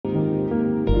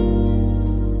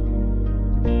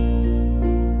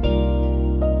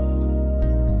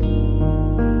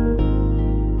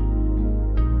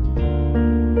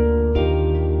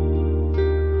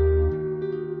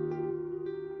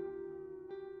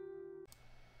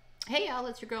Hey y'all,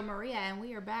 it's your girl Maria, and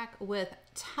we are back with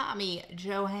Tommy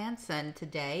Johansson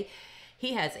today.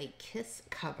 He has a Kiss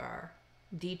cover,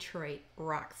 Detroit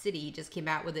Rock City. He just came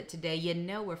out with it today. You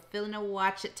know we're feeling to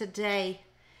watch it today.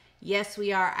 Yes,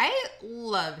 we are. I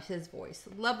love his voice.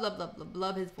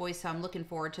 Love his voice, so I'm looking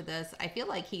forward to this. I feel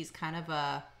like he's kind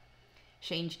of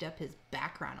changed up his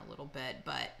background a little bit,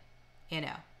 but, you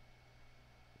know,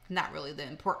 not really the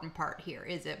important part here,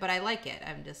 is it? But I like it.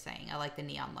 I'm just saying. I like the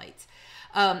neon lights.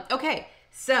 Okay,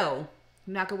 so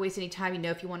I'm not going to waste any time. You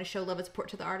know, if you want to show love and support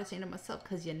to the artist and to myself,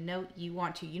 because you know you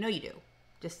want to. You know you do.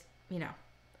 Just, you know,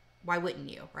 why wouldn't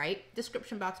you, right?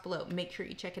 Description box below. Make sure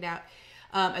you check it out,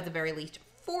 at the very least,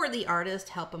 for the artist.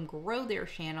 Help them grow their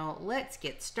channel. Let's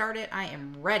get started. I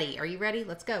am ready. Are you ready?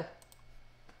 Let's go.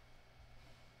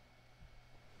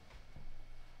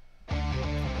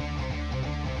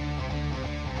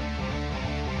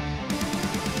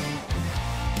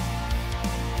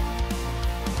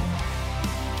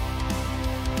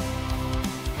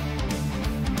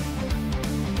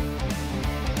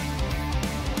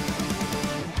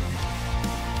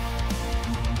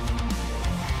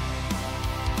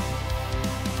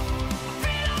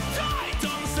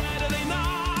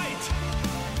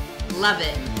 Love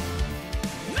it. 9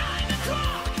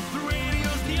 o'clock, the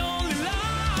radio's the only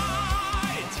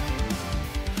light.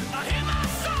 I hear my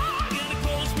song and it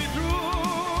pulls me through.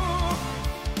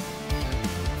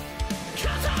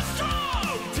 'Cause I'm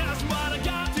strong, that's what I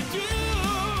got to do.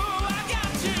 I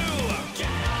got to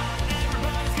get up,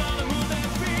 everybody's gonna move their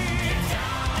feet.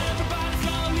 Everybody's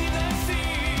gonna leave their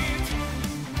seat.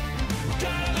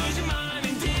 Gotta lose your mind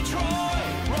in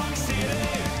Detroit, Rock City.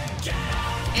 Get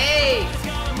up, hey.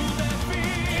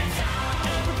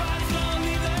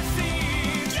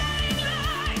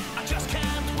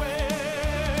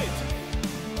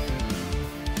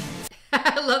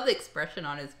 I love the expression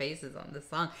on his faces on this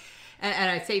song.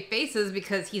 And I say faces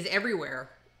because he's everywhere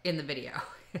in the video.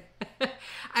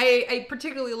 I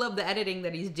particularly love the editing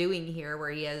that he's doing here,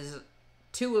 where he has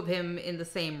two of him in the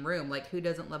same room. Like, who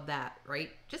doesn't love that,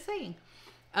 right? Just saying.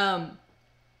 I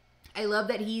love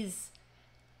that he's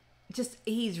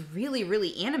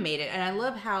really animated. And I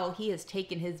love how he has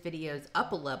taken his videos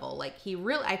up a level. Like,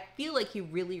 I feel like he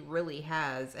really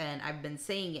has. And I've been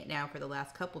saying it now for the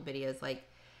last couple videos, like,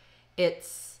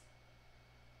 it's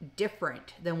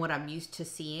different than what I'm used to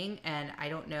seeing, and I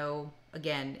don't know,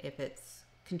 again, if it's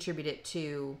contributed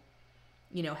to,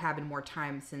 you know, having more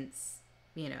time since,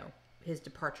 you know, his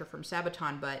departure from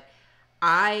Sabaton, but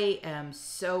I am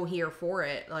so here for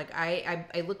it. Like, I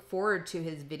look forward to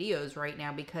his videos right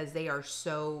now because they are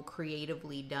so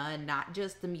creatively done, not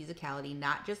just the musicality,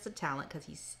 not just the talent, because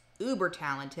he's uber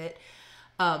talented,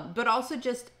 but also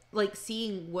just like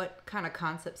seeing what kind of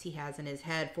concepts he has in his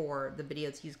head for the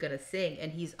videos he's going to sing.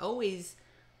 And he's always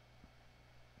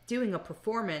doing a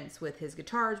performance with his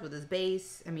guitars, with his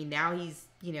bass. I mean, now he's,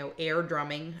 you know, air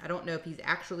drumming. I don't know if he's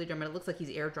actually drumming. It looks like he's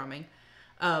air drumming.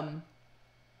 You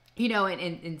know,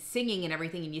 and singing and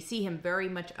everything. And you see him very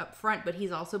much up front, but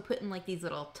he's also putting like these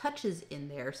little touches in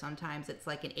there. Sometimes it's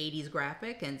like an 80s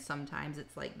graphic, and sometimes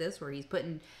it's like this, where he's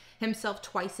putting himself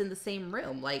twice in the same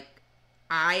room. Like,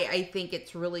 I think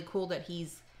it's really cool that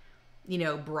he's, you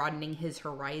know, broadening his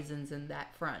horizons in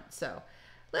that front. So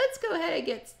let's go ahead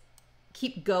and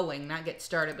keep going, not get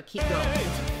started, but keep going. 10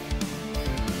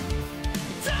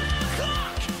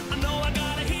 o'clock, I know I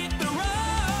gotta hit the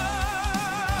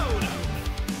road.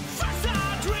 First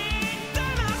I drink,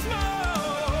 then I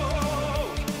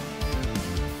smoke.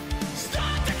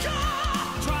 Start the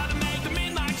car, try to make the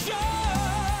midnight show.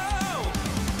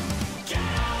 Get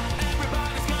up,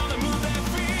 everybody's gonna move their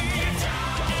feet.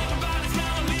 Everybody's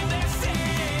gonna leave their seat.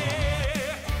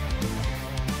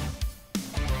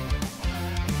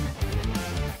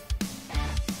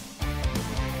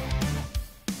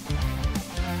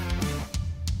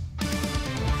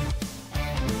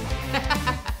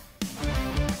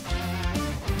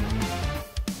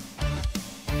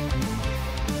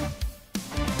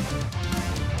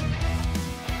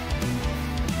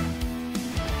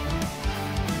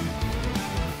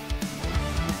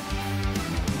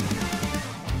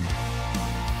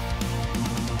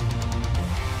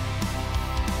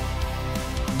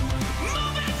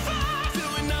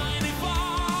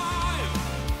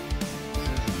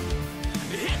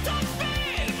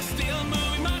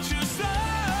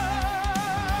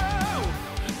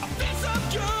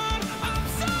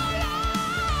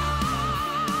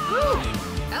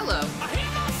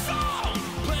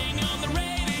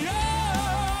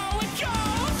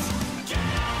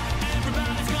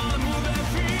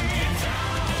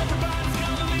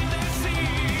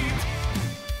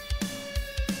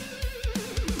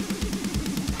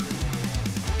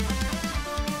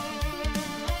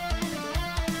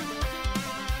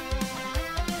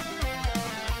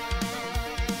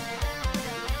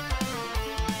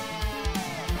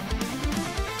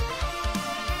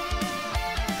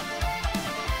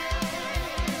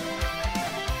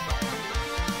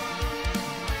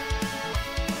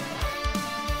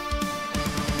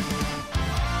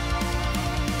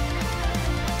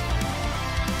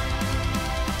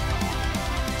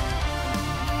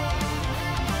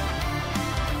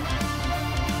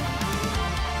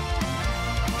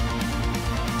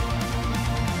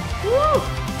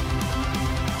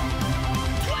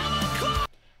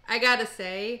 I gotta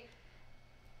say,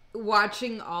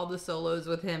 watching all the solos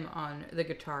with him on the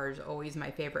guitar is always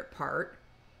my favorite part,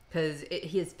 because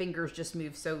his fingers just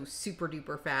move so super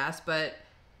duper fast. But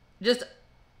just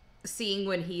seeing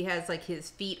when he has like his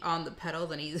feet on the pedals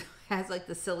and he has like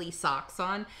the silly socks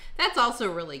on, that's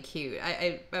also really cute.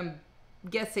 I'm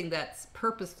guessing that's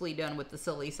purposefully done with the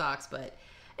silly socks, but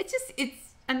it's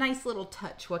a nice little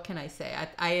touch. What can I say?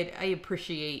 I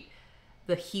appreciate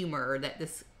the humor that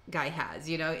this guy has,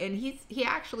 you know, and he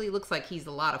actually looks like he's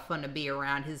a lot of fun to be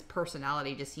around. His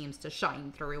personality just seems to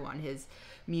shine through on his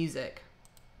music.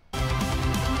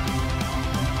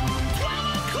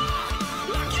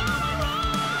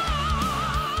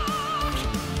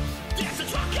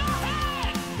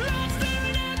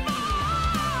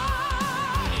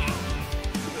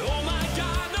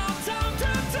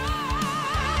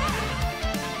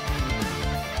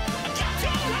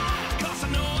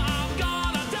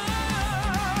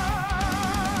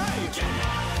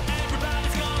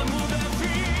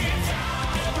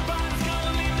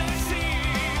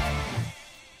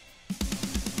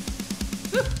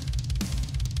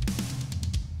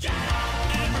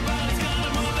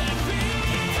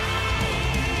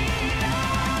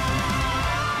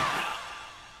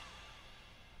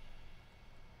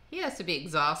 He has to be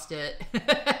exhausted.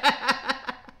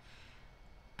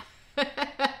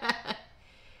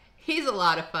 He's a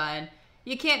lot of fun.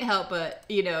 You can't help but,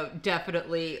 you know,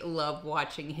 definitely love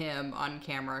watching him on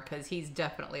camera, because he's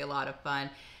definitely a lot of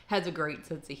fun. Has a great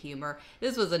sense of humor.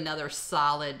 This was another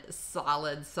solid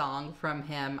song from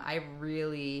him. I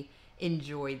really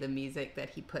enjoy the music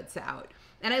that he puts out,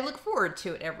 and I look forward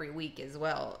to it every week as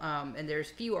well. And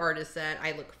there's few artists that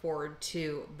I look forward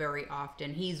to very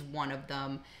often. He's one of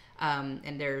them.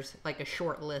 And there's like a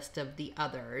short list of the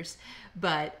others,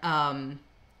 but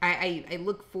I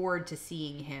look forward to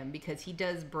seeing him, because he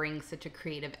does bring such a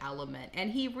creative element,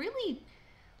 and he really,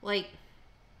 like,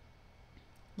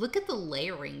 look at the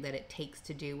layering that it takes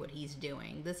to do what he's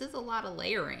doing. This is a lot of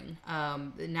layering,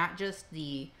 not just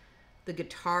the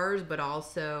guitars, but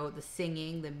also the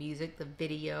singing, the music, the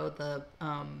video, the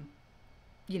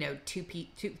you know,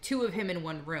 two of him in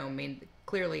one room. I mean,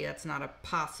 clearly that's not a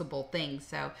possible thing,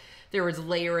 so there was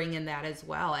layering in that as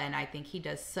well, and I think he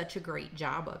does such a great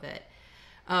job of it.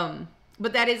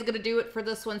 But that is going to do it for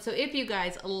this one. So if you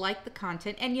guys like the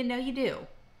content, and you know you do,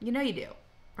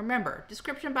 remember,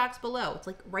 description box below, it's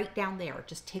like right down there.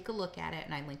 Just take a look at it,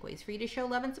 and I link ways for you to show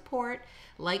love and support.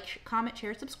 Like, comment,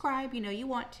 share, subscribe. You know you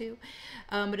want to.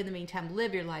 But in the meantime,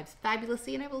 live your lives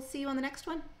fabulously, and I will see you on the next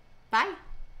one. Bye.